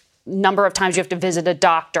like number of times you have to visit a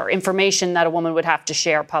doctor, information that a woman would have to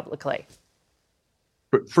share publicly.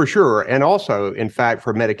 For sure. And also, in fact,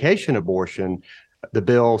 for medication abortion, the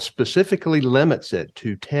bill specifically limits it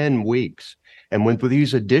to 10 weeks. And with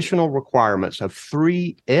these additional requirements of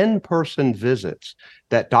 3 in-person visits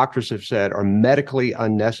that doctors have said are medically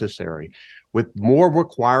unnecessary, with more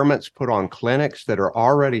requirements put on clinics that are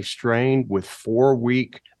already strained with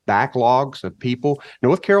 4-week backlogs of people,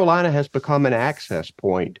 North Carolina has become an access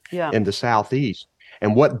point in the Southeast.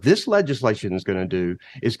 And what this legislation is going to do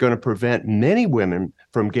is going to prevent many women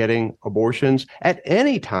from getting abortions at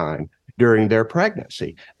any time during their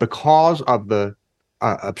pregnancy because of the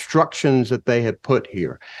obstructions that they have put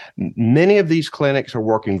here. Many of these clinics are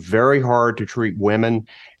working very hard to treat women,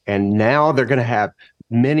 and now they're going to have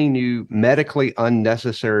many new medically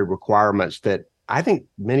unnecessary requirements that I think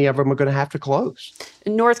many of them are going to have to close.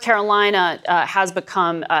 North Carolina has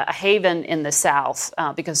become a haven in the South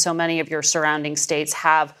because so many of your surrounding states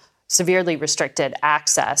have severely restricted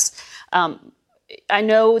access. I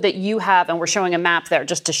know that you have, and we're showing a map there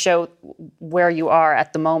just to show where you are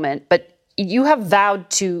at the moment, but you have vowed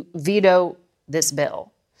to veto this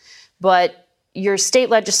bill. But your state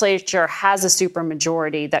legislature has a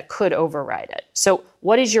supermajority that could override it. So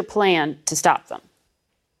what is your plan to stop them?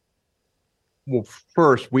 Well,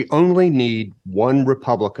 first, we only need one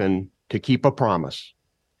Republican to keep a promise.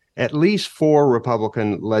 At least 4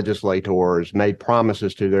 Republican legislators made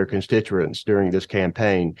promises to their constituents during this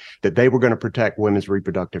campaign that they were going to protect women's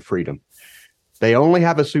reproductive freedom. They only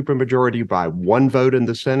have a supermajority by 1 vote in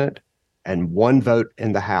the Senate and 1 vote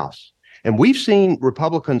in the House. And we've seen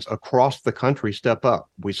Republicans across the country step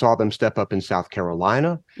up. We saw them step up in South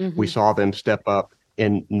Carolina. Mm-hmm. We saw them step up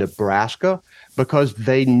in Nebraska because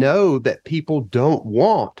they know that people don't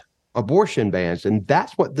want abortion bans. And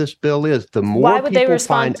that's what this bill is. The more people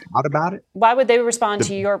find out about it. Why would they respond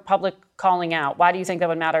to your public calling out? Why do you think that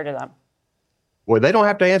would matter to them? Well, they don't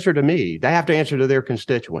have to answer to me. They have to answer to their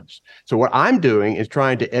constituents. So what I'm doing is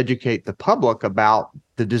trying to educate the public about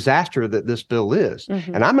the disaster that this bill is.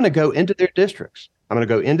 Mm-hmm. And I'm going to go into their districts. I'm going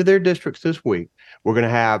to go into their districts this week. We're going to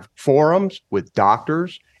have forums with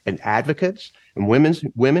doctors and advocates and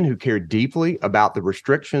women who care deeply about the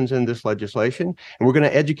restrictions in this legislation. And we're going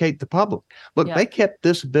to educate the public. Look, They kept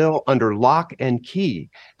this bill under lock and key.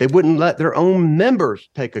 They wouldn't let their own members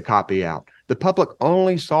take a copy out. The public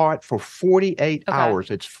only saw it for 48 hours.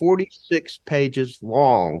 It's 46 pages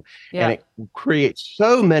long. And it creates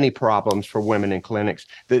so many problems for women in clinics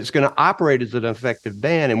that it's going to operate as an effective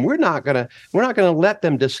ban. And we're not going to let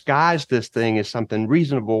them disguise this thing as something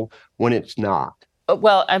reasonable when it's not.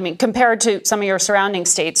 Well, I mean, compared to some of your surrounding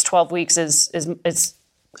states, 12 weeks is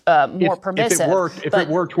more permissive. If it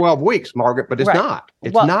were 12 weeks, Margaret, but it's not.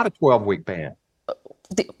 It's not a 12-week ban.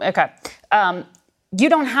 You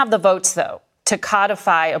don't have the votes, though, to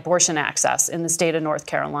codify abortion access in the state of North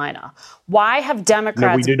Carolina. Why have Democrats...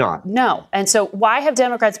 No, we do not. No. And so why have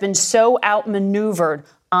Democrats been so outmaneuvered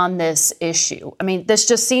on this issue? I mean, this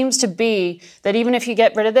just seems to be that even if you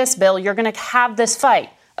get rid of this bill, you're going to have this fight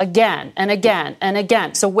again and again and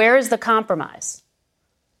again. So where is the compromise?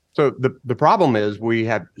 So the problem is we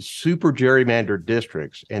have super gerrymandered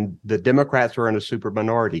districts, and the Democrats are in a super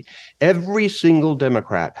minority. Every single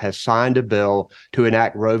Democrat has signed a bill to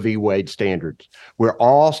enact Roe v. Wade standards. We're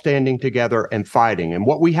all standing together and fighting. And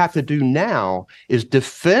what we have to do now is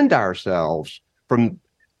defend ourselves from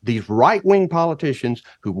these right-wing politicians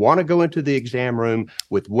who want to go into the exam room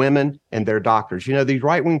with women and their doctors. You know, these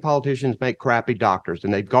right-wing politicians make crappy doctors,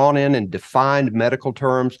 and they've gone in and defined medical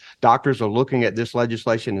terms. Doctors are looking at this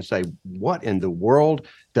legislation and say, what in the world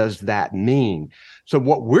does that mean? So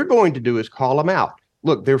what we're going to do is call them out.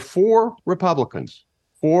 Look, there are four Republicans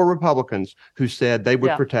who said they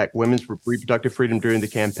would protect women's reproductive freedom during the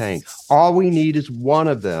campaign. All we need is one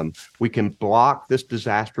of them. We can block this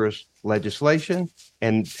disastrous legislation,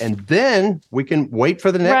 and then we can wait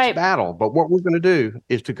for the next battle. But what we're going to do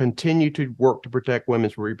is to continue to work to protect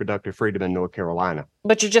women's reproductive freedom in North Carolina.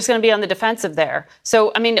 But you're just going to be on the defensive there.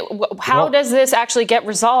 So, I mean, how does this actually get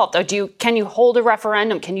resolved? Or can you hold a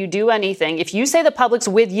referendum? Can you do anything? If you say the public's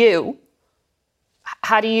with you,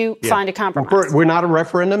 how do you find a compromise? We're not a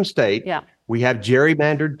referendum state. Yeah. We have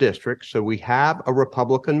gerrymandered districts, so we have a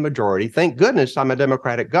Republican majority. Thank goodness I'm a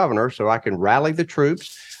Democratic governor, so I can rally the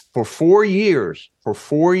troops. For 4 years,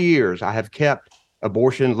 I have kept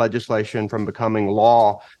abortion legislation from becoming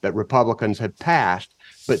law that Republicans have passed.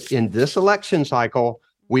 But in this election cycle,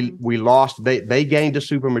 we lost. They gained a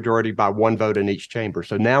supermajority by one vote in each chamber.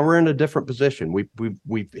 So now we're in a different position. We've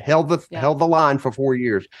held the line for 4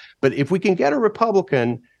 years. But if we can get a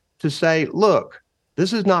Republican to say, look,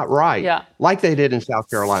 this is not right, like they did in South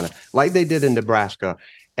Carolina, like they did in Nebraska.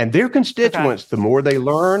 And their constituents, the more they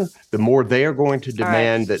learn, the more they are going to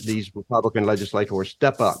demand that these Republican legislators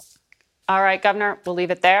step up. All right, Governor, we'll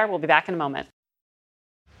leave it there. We'll be back in a moment.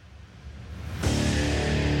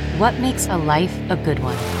 What makes a life a good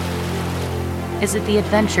one? Is it the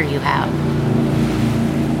adventure you have?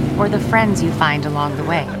 Or the friends you find along the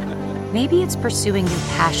way? Maybe it's pursuing your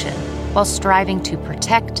passion while striving to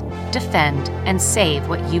protect, defend, and save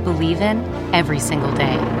what you believe in every single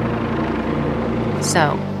day.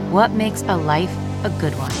 So, what makes a life a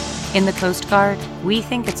good one? In the Coast Guard, we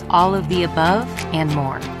think it's all of the above and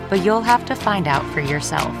more, but you'll have to find out for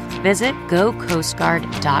yourself. Visit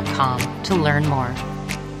gocoastguard.com to learn more.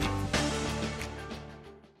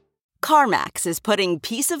 CarMax is putting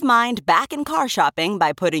peace of mind back in car shopping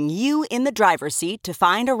by putting you in the driver's seat to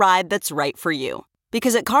find a ride that's right for you.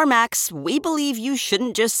 Because at CarMax, we believe you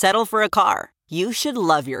shouldn't just settle for a car. You should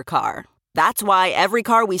love your car. That's why every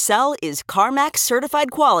car we sell is CarMax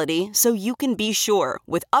certified quality, so you can be sure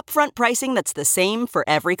with upfront pricing that's the same for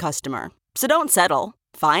every customer. So don't settle.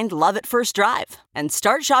 Find love at first drive and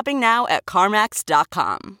start shopping now at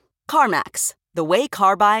CarMax.com. CarMax, the way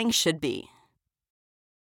car buying should be.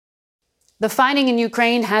 The fighting in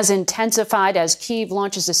Ukraine has intensified as Kyiv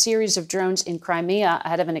launches a series of drones in Crimea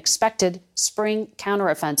ahead of an expected spring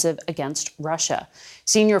counteroffensive against Russia.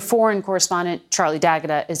 Senior foreign correspondent Charlie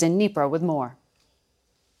D'Agata is in Dnipro with more.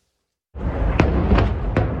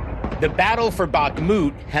 The battle for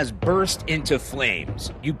Bakhmut has burst into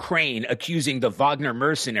flames. Ukraine accusing the Wagner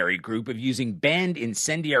mercenary group of using banned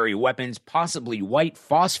incendiary weapons, possibly white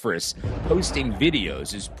phosphorus, posting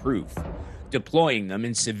videos as proof. Deploying them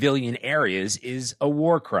in civilian areas is a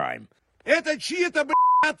war crime.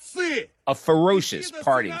 A ferocious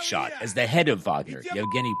parting shot as the head of Wagner,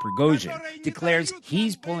 Yevgeny Prigozhin, declares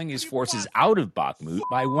he's pulling his forces out of Bakhmut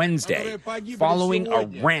by Wednesday, following a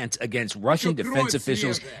rant against Russian defense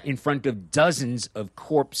officials in front of dozens of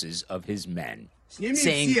corpses of his men,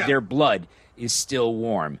 saying their blood is still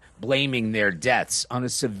warm, blaming their deaths on a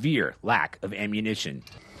severe lack of ammunition.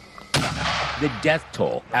 The death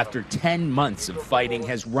toll after 10 months of fighting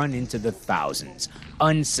has run into the thousands.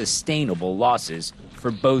 Unsustainable losses for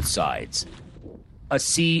both sides. A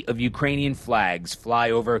sea of Ukrainian flags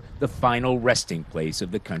fly over the final resting place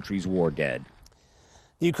of the country's war dead.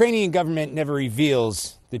 The Ukrainian government never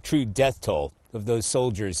reveals the true death toll of those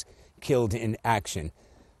soldiers killed in action.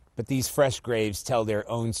 But these fresh graves tell their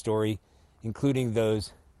own story, including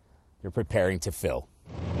those they're preparing to fill.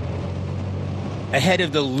 Ahead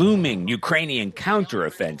of the looming Ukrainian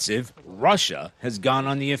counteroffensive, Russia has gone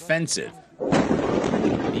on the offensive.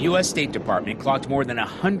 The U.S. State Department clocked more than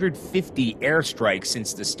 150 airstrikes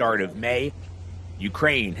since the start of May.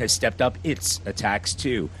 Ukraine has stepped up its attacks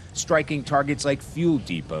too, striking targets like fuel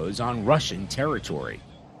depots on Russian territory.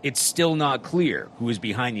 It's still not clear who is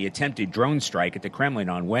behind the attempted drone strike at the Kremlin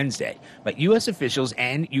on Wednesday, but U.S. officials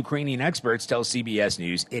and Ukrainian experts tell CBS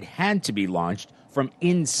News it had to be launched from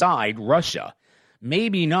inside Russia.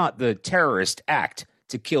 Maybe not the terrorist act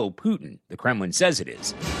to kill Putin, the Kremlin says it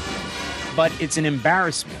is. But it's an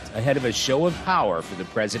embarrassment ahead of a show of power for the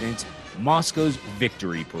president, Moscow's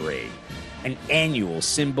victory parade, an annual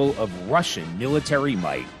symbol of Russian military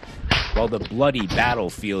might, while the bloody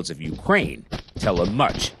battlefields of Ukraine tell a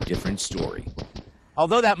much different story.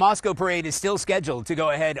 Although that Moscow parade is still scheduled to go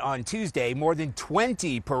ahead on Tuesday, more than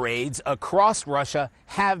 20 parades across Russia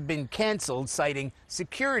have been canceled, citing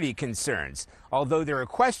security concerns, although there are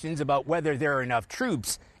questions about whether there are enough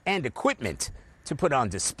troops and equipment to put on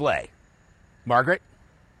display. Margaret?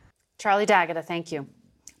 Charlie D'Agata, thank you.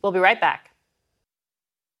 We'll be right back.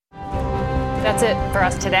 That's it for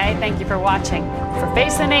us today. Thank you for watching. For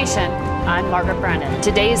Face the Nation, I'm Margaret Brennan.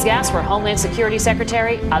 Today's guests were Homeland Security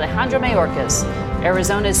Secretary Alejandro Mayorkas,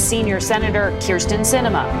 Arizona's senior Senator Kyrsten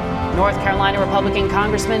Sinema, North Carolina Republican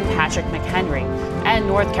Congressman Patrick McHenry, and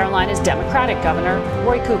North Carolina's Democratic Governor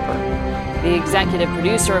Roy Cooper. The executive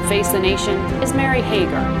producer of Face the Nation is Mary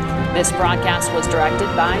Hager. This broadcast was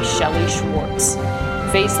directed by Shelley Schwartz.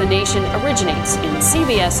 Face the Nation originates in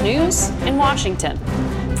CBS News in Washington.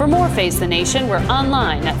 For more Face the Nation, we're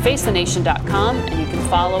online at facethenation.com, and you can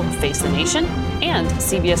follow Face the Nation and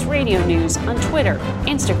CBS Radio News on Twitter,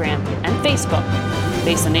 Instagram, and Facebook.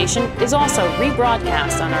 Face the Nation is also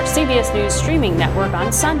rebroadcast on our CBS News streaming network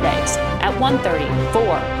on Sundays at 1:30,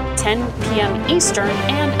 4, 10 p.m. Eastern,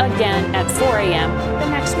 and again at 4 a.m. the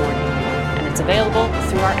next morning. And it's available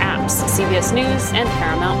through our apps, CBS News and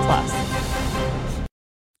Paramount Plus.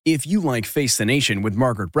 If you like Face the Nation with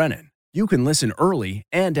Margaret Brennan, you can listen early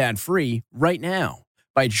and ad-free right now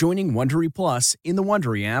by joining Wondery Plus in the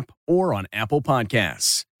Wondery app or on Apple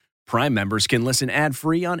Podcasts. Prime members can listen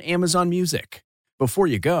ad-free on Amazon Music. Before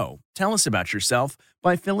you go, tell us about yourself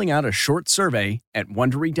by filling out a short survey at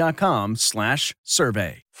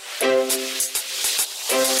Wondery.com/survey.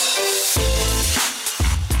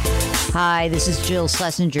 Hi, this is Jill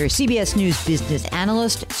Schlesinger, CBS News business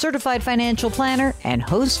analyst, certified financial planner, and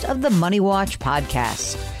host of the Money Watch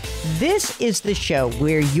podcast. This is the show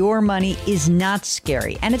where your money is not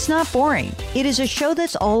scary and it's not boring. It is a show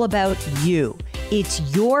that's all about you. It's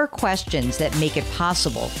your questions that make it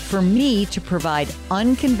possible for me to provide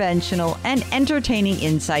unconventional and entertaining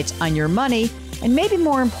insights on your money and maybe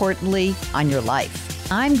more importantly, on your life.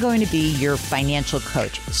 I'm going to be your financial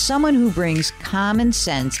coach, someone who brings common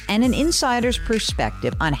sense and an insider's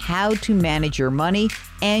perspective on how to manage your money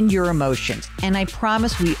and your emotions. And I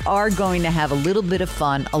promise we are going to have a little bit of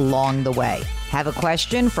fun along the way. Have a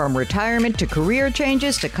question from retirement to career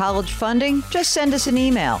changes to college funding? Just send us an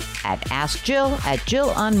email at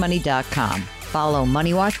askjill@jillonmoney.com. Follow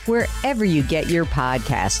Money Watch wherever you get your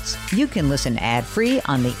podcasts. You can listen ad-free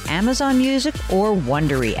on the Amazon Music or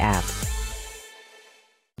Wondery app.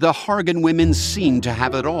 The Hargan women seemed to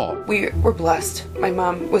have it all. We were blessed. My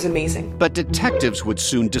mom was amazing. But detectives would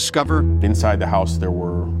soon discover inside the house there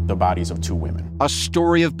were the bodies of two women. A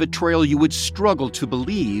story of betrayal you would struggle to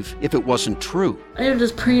believe if it wasn't true. I am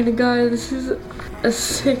just praying to God, this is a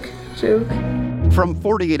sick joke. From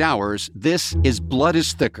 48 Hours, this is Blood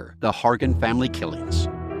is Thicker, The Hargan Family Killings.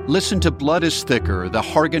 Listen to Blood is Thicker, The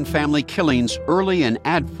Hargan Family Killings early and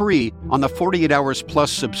ad-free on the 48 Hours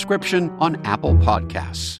Plus subscription on Apple Podcasts.